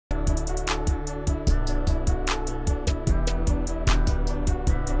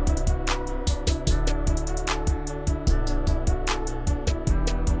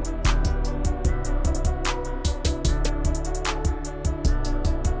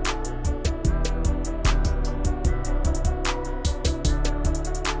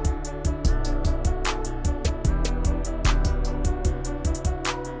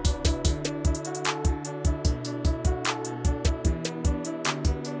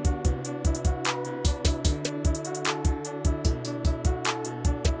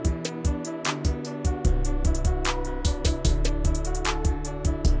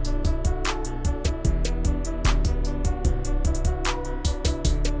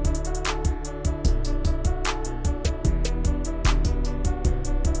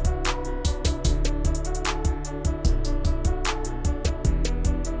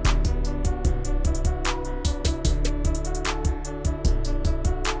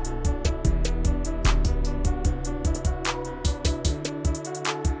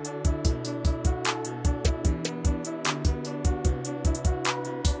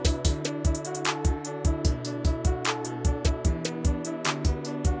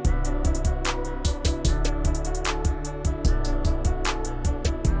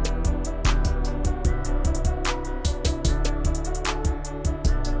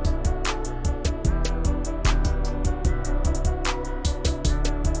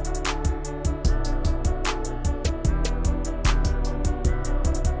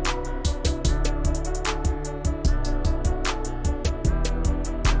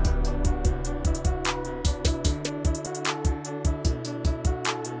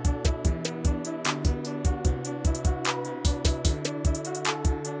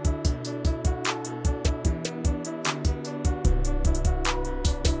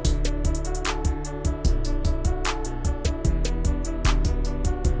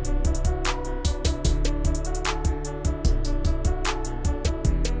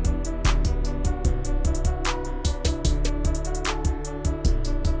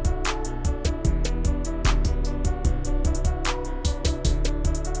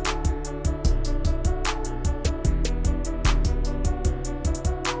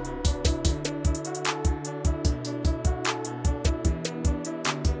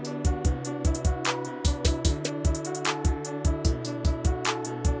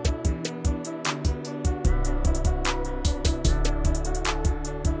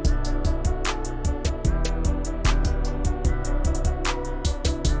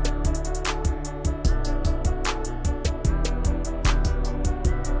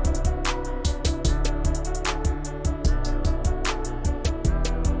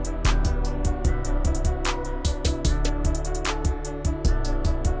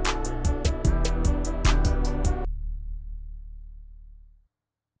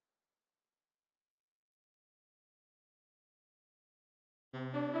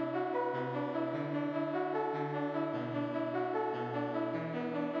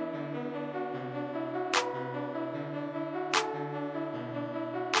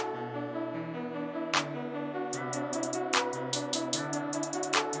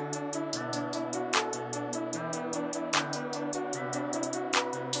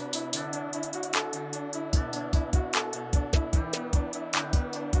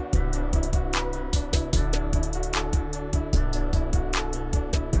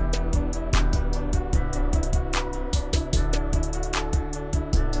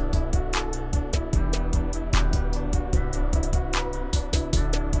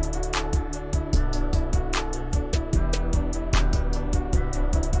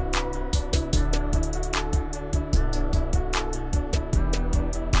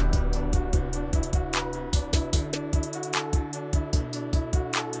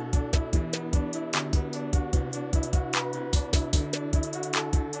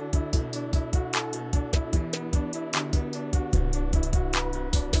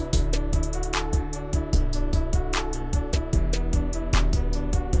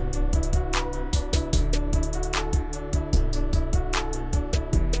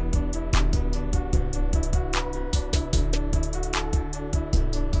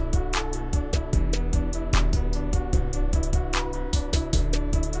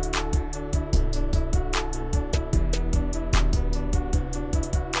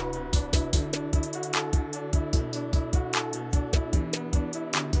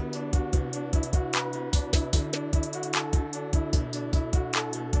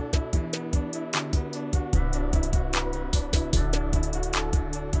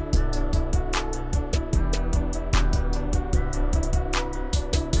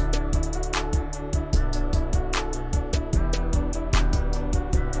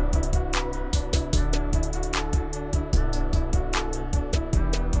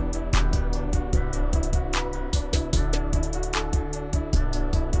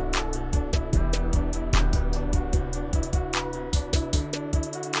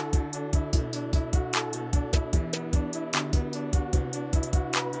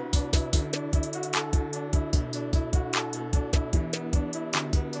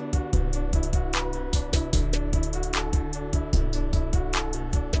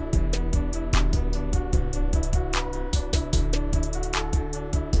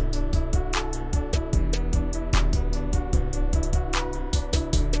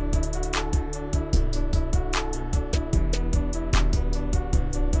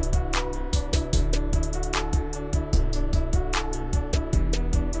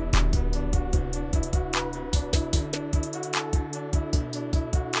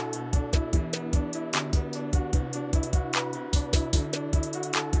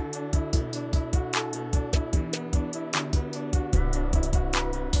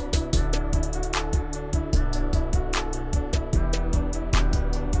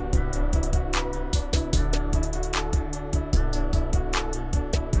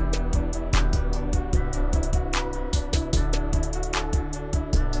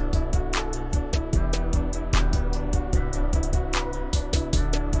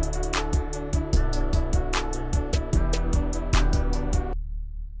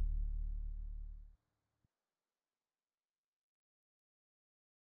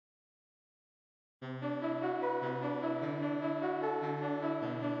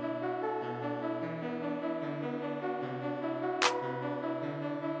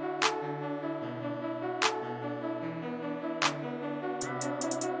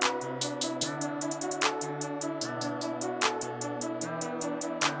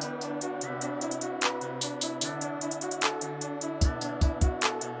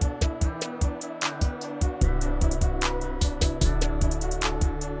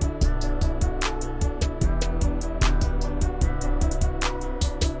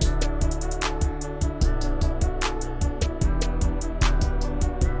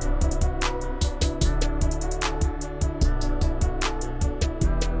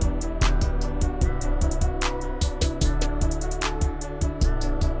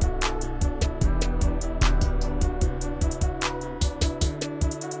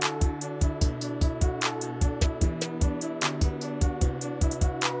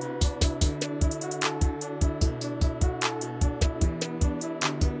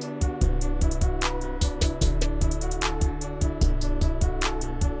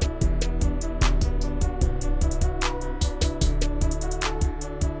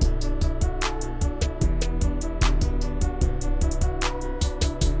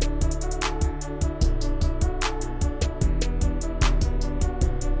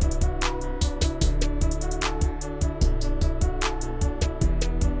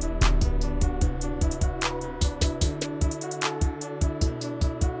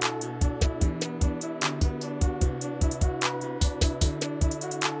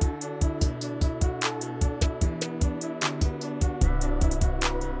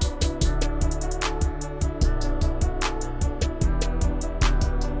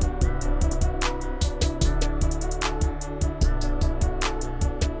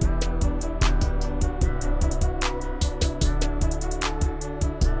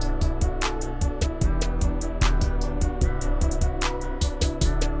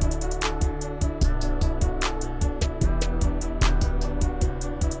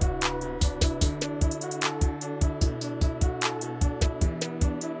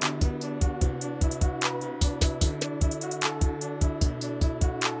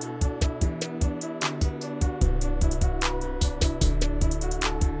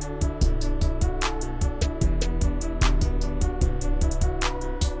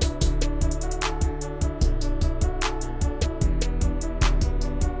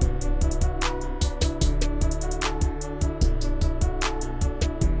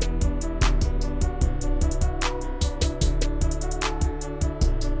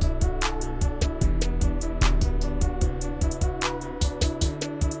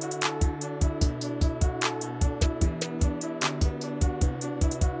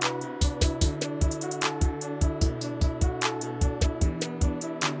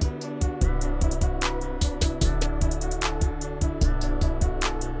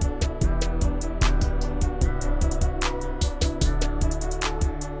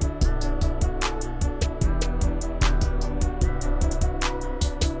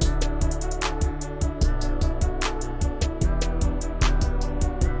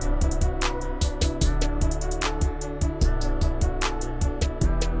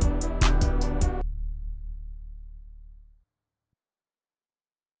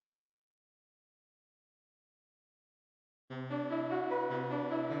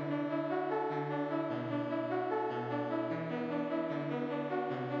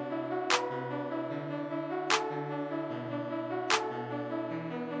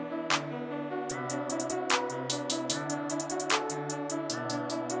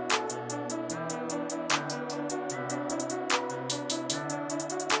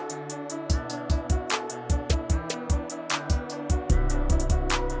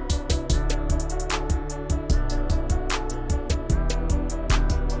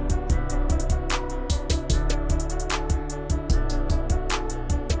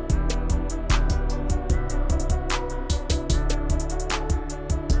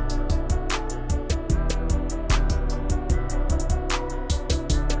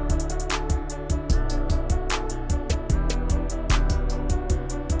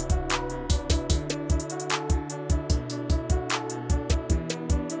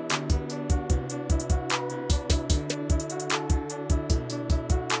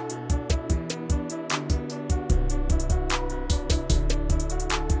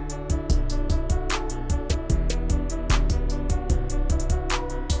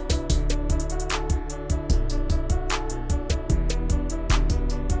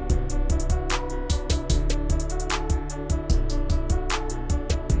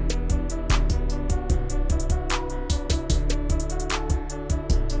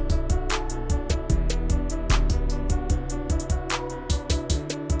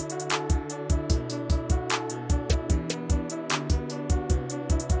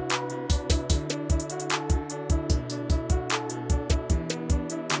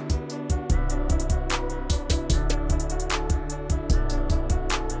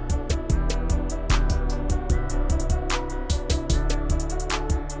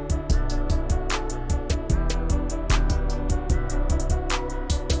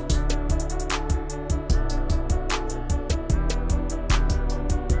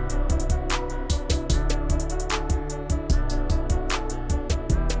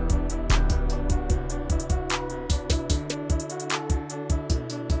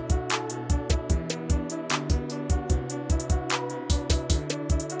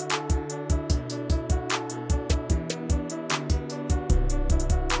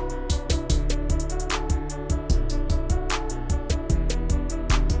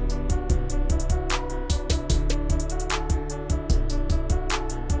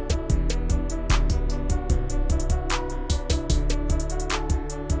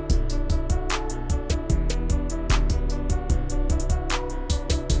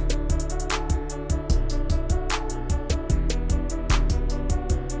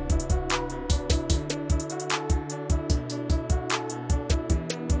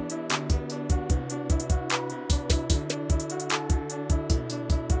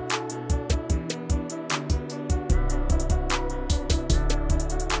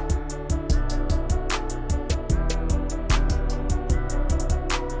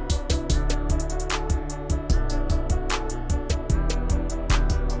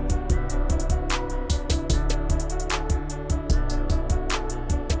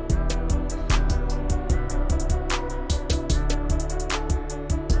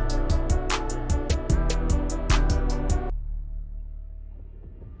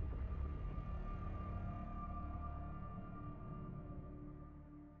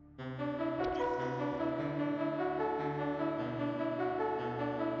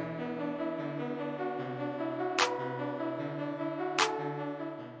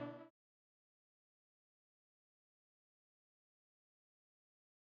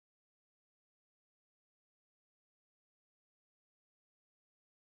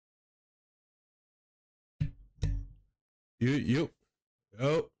You.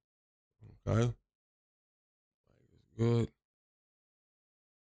 Yep. Okay. Good.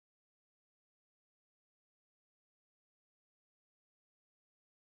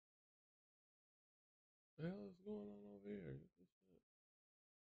 What the hell is going on over here?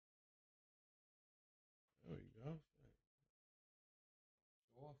 There we go.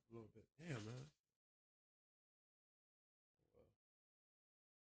 Go off a little bit. Damn, man.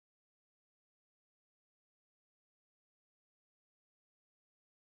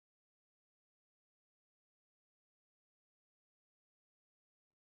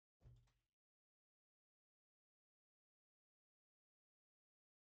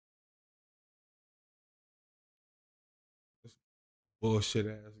 This bullshit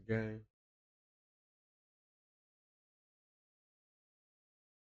ass game.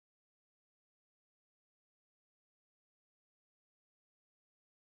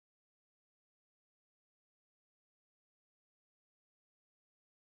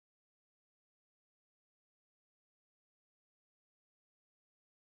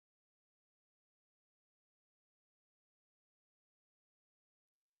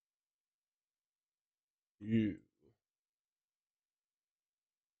 You.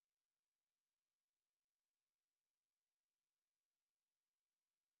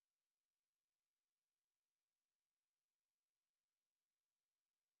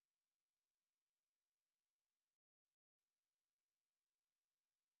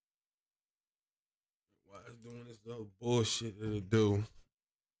 Why is doing this little bullshit that it do?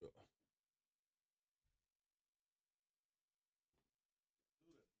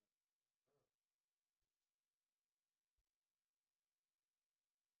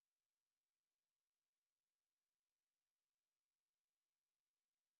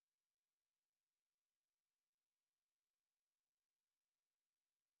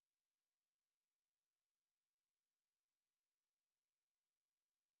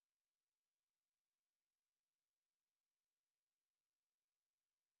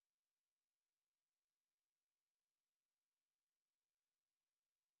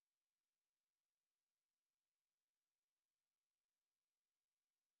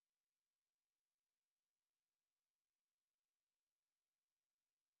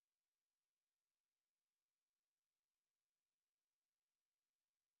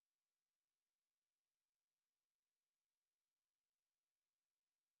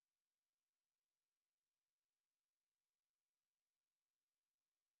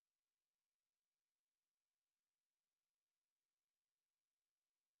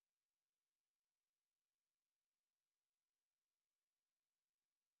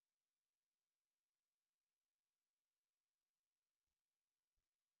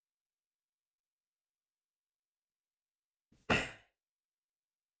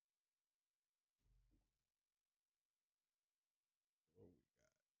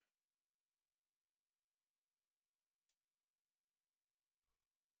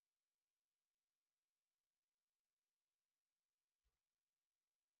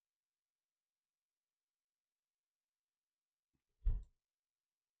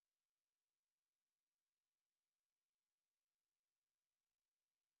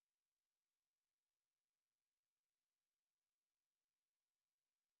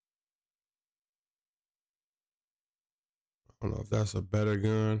 I don't know if that's a better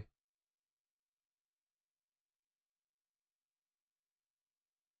gun.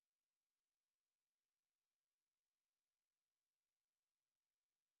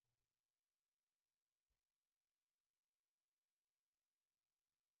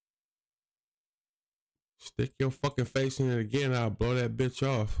 Stick your fucking face in it again, I'll blow that bitch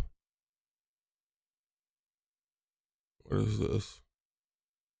off. What is this?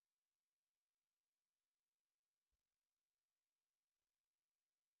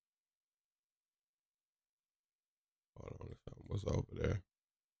 Hold on, something was over there.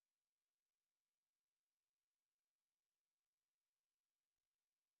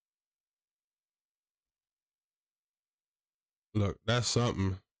 Look, that's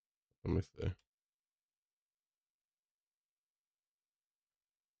something. Let me see.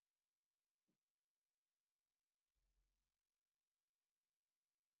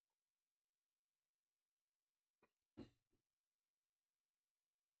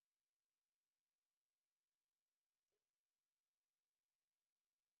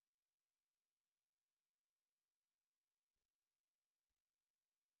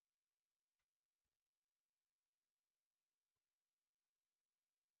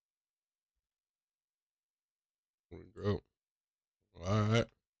 Here we go. All right.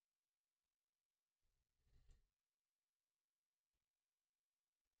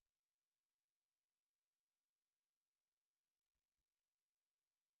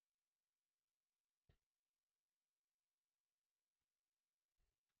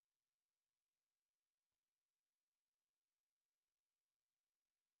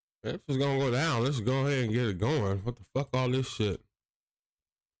 If it's gonna go down, let's go ahead and get it going. What the fuck, all this shit?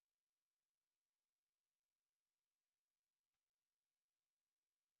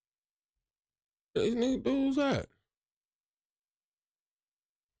 These nigga dudes at?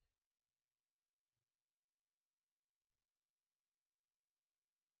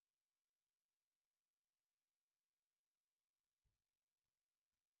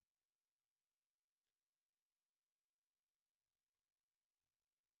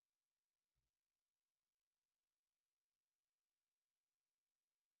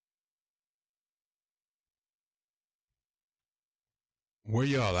 Where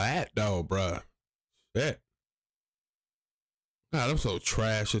y'all at though, bruh? Shit. God, I'm so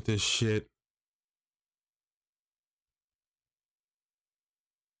trash at this shit.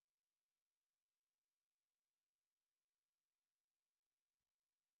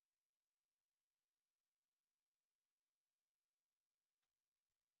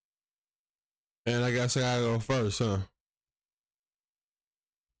 And I guess I gotta go first, huh?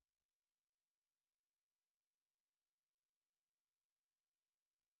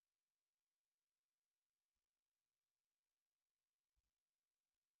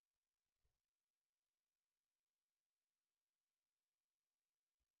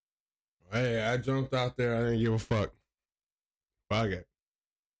 Hey, I jumped out there. I didn't give a fuck. Fuck it.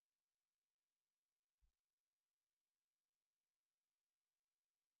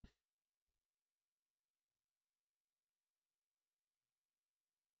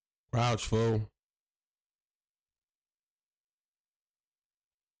 Crouch, fool.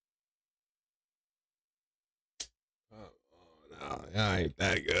 No, y'all ain't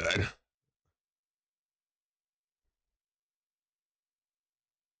that good.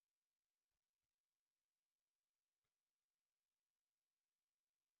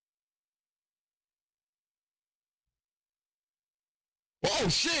 Oh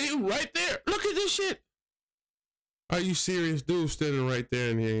shit, he was right there. Look at this shit. Are you serious? Dude standing right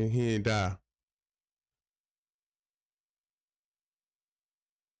there and he ain't die.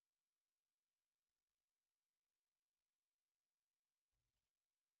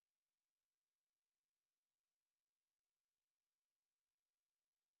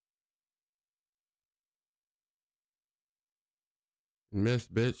 Miss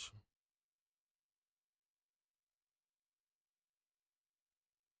bitch.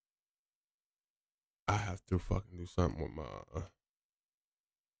 I have to fucking do something with my where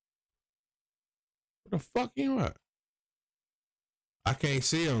the fuck you at? I can't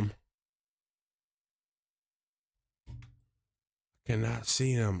see him. Cannot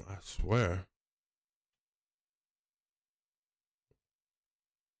see him, I swear.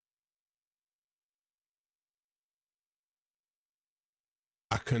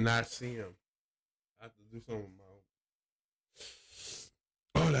 I could not see him. I have to do something with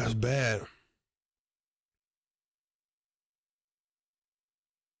my Oh, that's bad.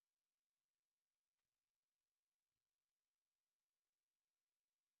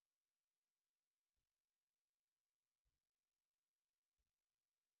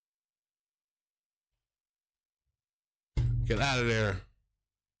 Get out of there.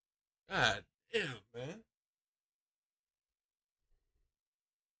 God damn, man.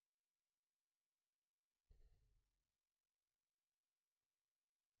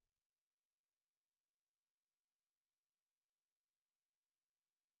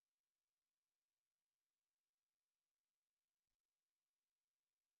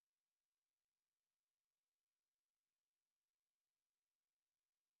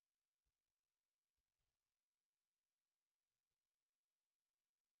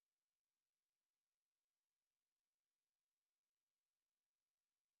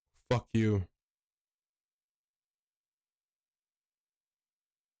 Fuck you.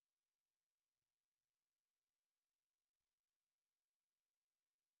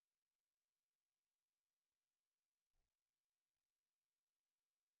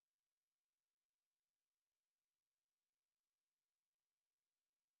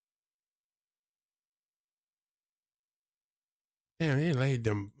 Damn, he laid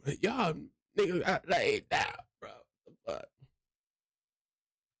them. Y'all niggas got laid down, bro. What the fuck?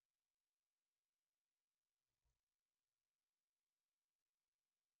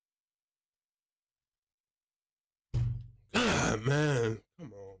 God, man.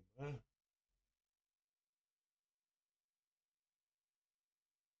 Come on, man.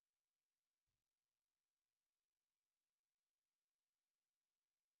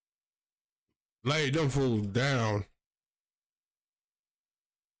 Lay them fools down.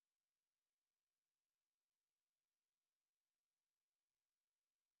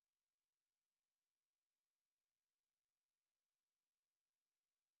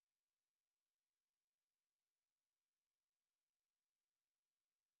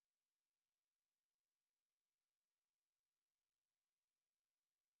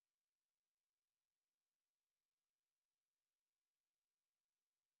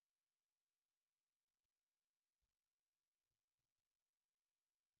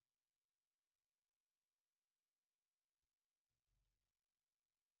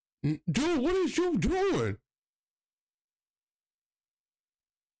 Dude, what is you doing?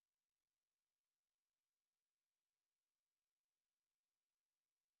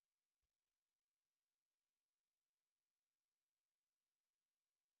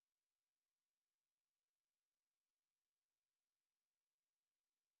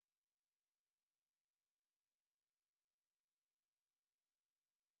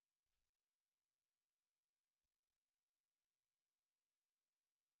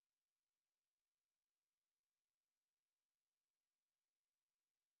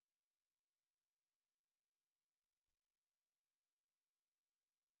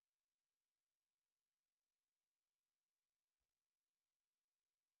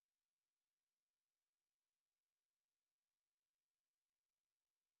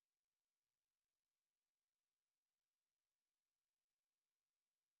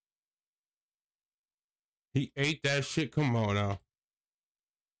 He ate that shit. Come on now.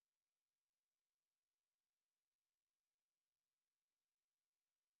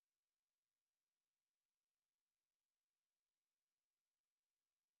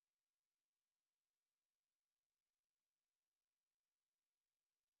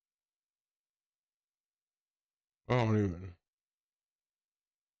 I don't even.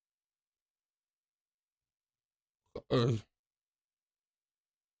 Uh,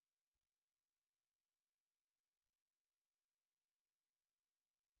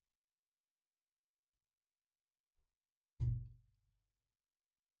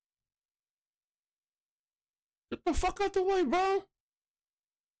 Get the fuck out the way, bro.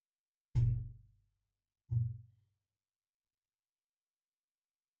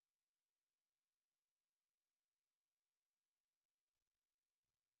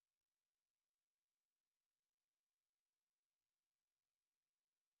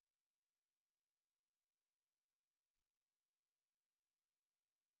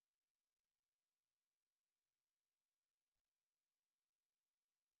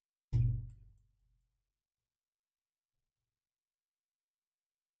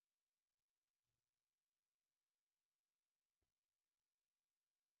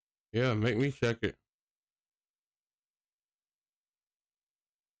 Yeah, make me check it.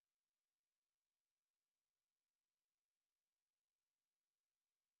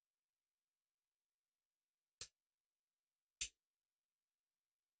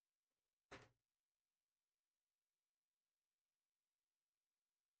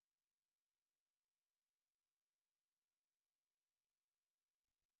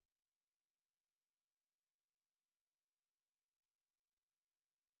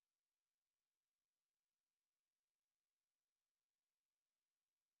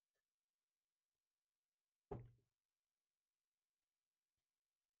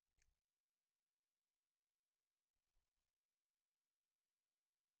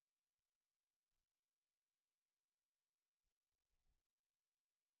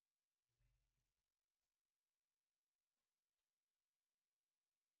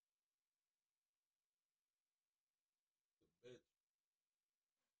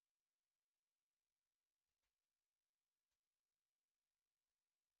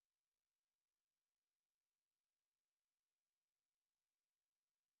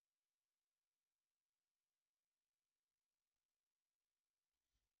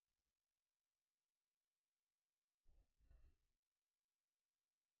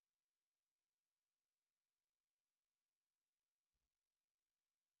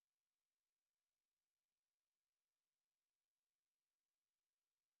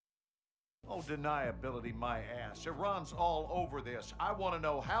 Oh, deniability, my ass. Iran's all over this. I want to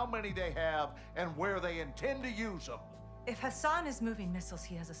know how many they have and where they intend to use them. If Hassan is moving missiles,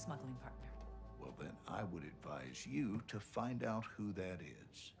 he has a smuggling partner. Well, then I would advise you to find out who that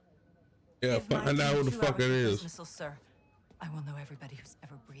is. Yeah, Give my find out team what the 2 fuck hours it with those is. missiles, sir. I will know everybody who's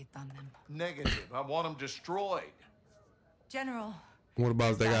ever breathed on them. Negative. I want them destroyed. General. What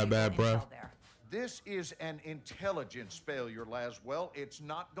about if they got bad breath? This is an intelligence failure, Laswell. It's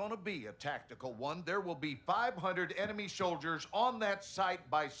not going to be a tactical one. There will be 500 enemy soldiers on that site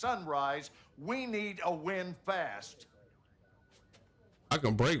by sunrise. We need a win fast. I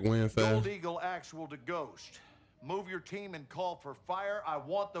can break wind fast. Gold Eagle actual to Ghost. Move your team and call for fire. I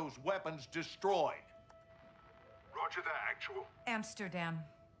want those weapons destroyed. Roger that, actual. Amsterdam.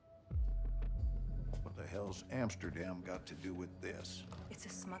 What the hell's Amsterdam got to do with this? It's a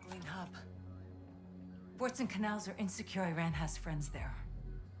smuggling hub. Ports and canals are insecure. Iran has friends there.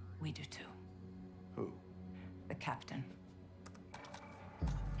 We do too. Who? The captain.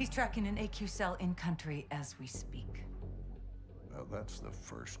 He's tracking an AQ cell in country as we speak. Well, that's the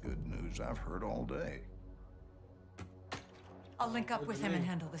first good news I've heard all day. I'll link up with him and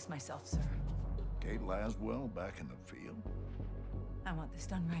handle this myself, sir. Kate Laswell back in the field. I want this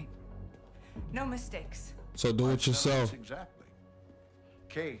done right. No mistakes. So do it yourself. Exactly.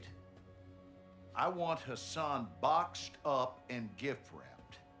 Kate, I want Hassan boxed up and gift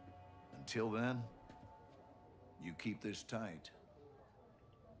wrapped. Until then, you keep this tight.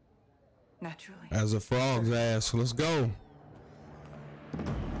 Naturally. As a frog's ass. Let's go.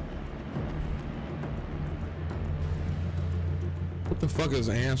 What the fuck is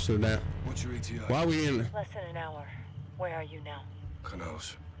Amsterdam? What's your ETA? Why are we in? Less than an hour. Where are you now?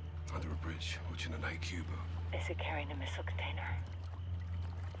 Canals. Under a bridge, watching an AQ boat. Is it carrying a missile container?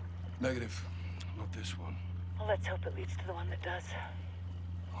 Negative. Not this one. Well, let's hope it leads to the one that does.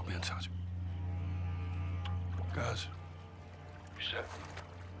 I'll be in touch. Guys. You set?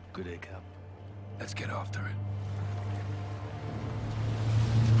 Good day, Cap. Let's get after it.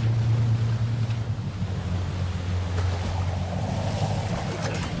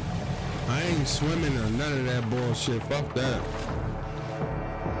 I ain't swimming or none of that bullshit. Fuck that.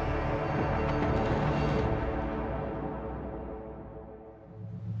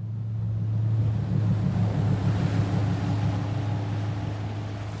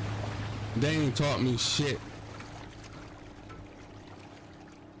 They ain't taught me shit.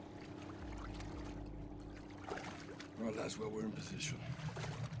 Right, that's where we're in position.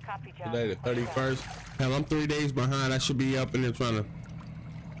 Copy, John. Today the 31st. Hell, I'm 3 days behind. I should be up in there trying to.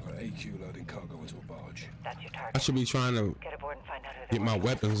 AQ loading cargo into a barge. That's your target. I should be trying to Get aboard and find out who get my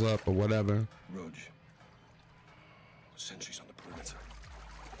weapons up or whatever. Rog. Sentries on the perimeter.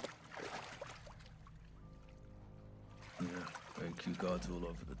 Yeah, AQ guards all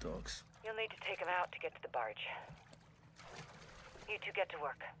over the docks. You'll need to take him out to get to the barge. You two get to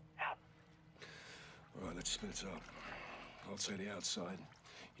work. Out. All right, let's split up. I'll say the outside.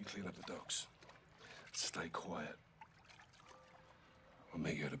 You clean up the docks. Stay quiet. I'll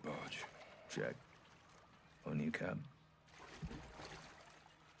meet you at the barge. Check. On you, Cap.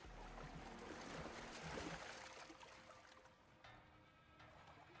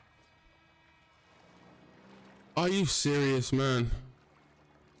 Are you serious, man?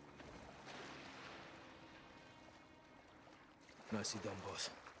 Nicely done, boss.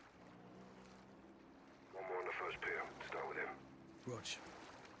 One more on the first pier. Start with him. Rog.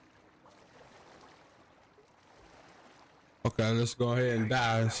 Okay, let's go ahead and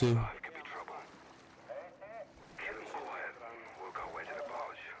die and see. Life could be trouble. Kill him quiet. Work our way to the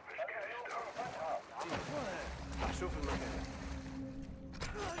barge. Let's get this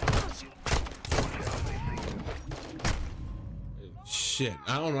done. Shit, I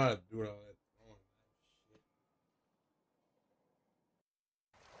don't know how to do all that.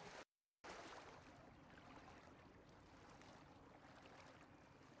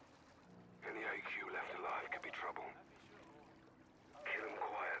 Any AQ left alive could be trouble. Kill him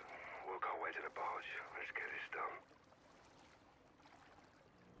quiet. Work our way to the barge. Let's get this done.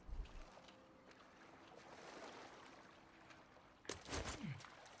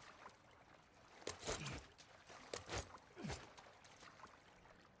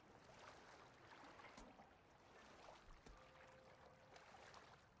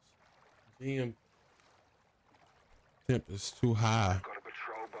 Damn. Temp is too high. Got a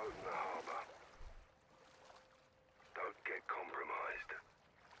patrol boat in the harbor. Don't get compromised.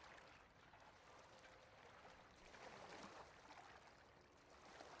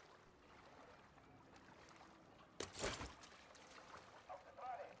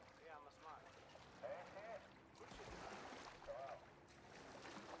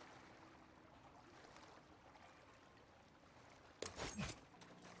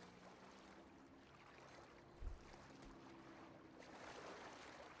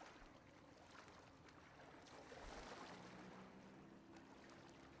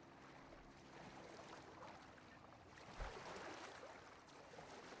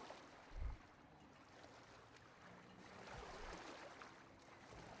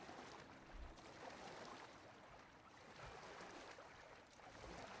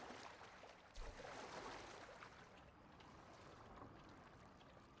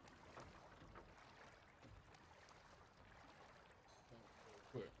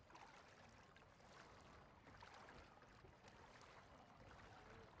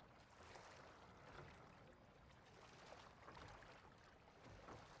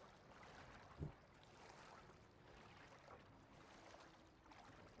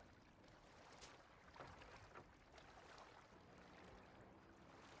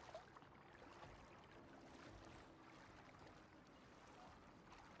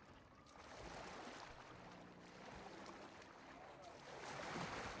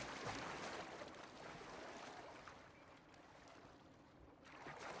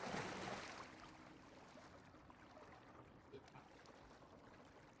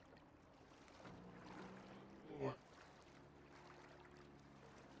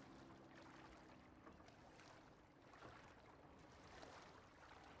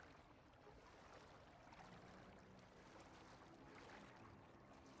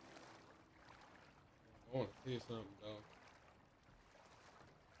 I want to see something though.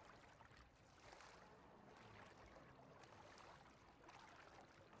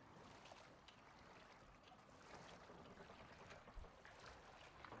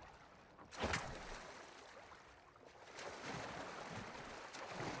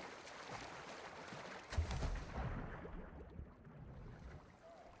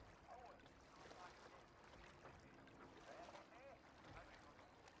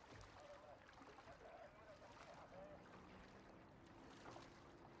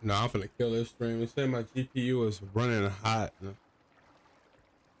 No, I'm finna kill this stream. It said my GPU is running hot.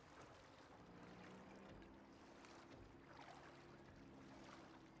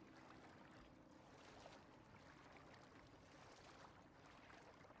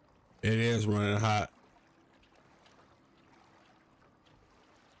 It is running hot.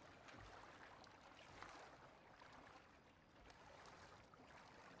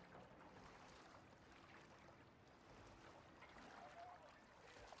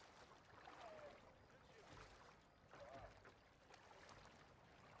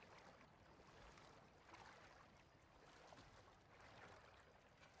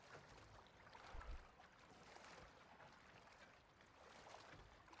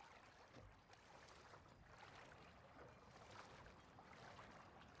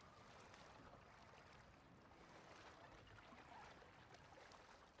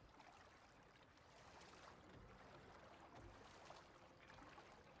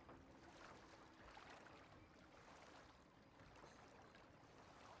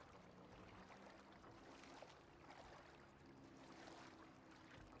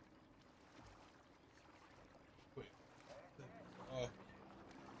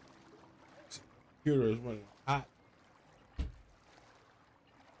 Computer is running hot.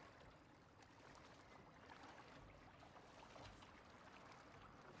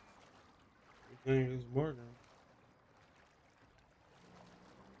 Everything is working.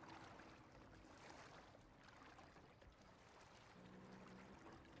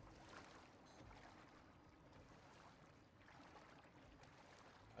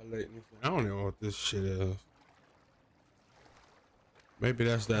 I don't even know what this shit is. Maybe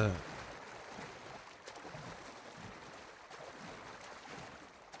that's that.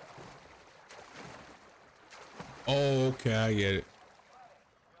 Oh, okay, I get it.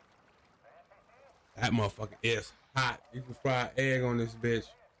 That motherfucker is hot. You can fry an egg on this bitch.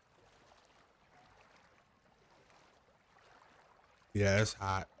 Yeah, it's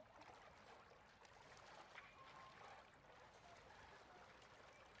hot.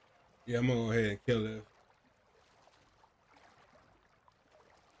 Yeah, I'm gonna go ahead and kill this.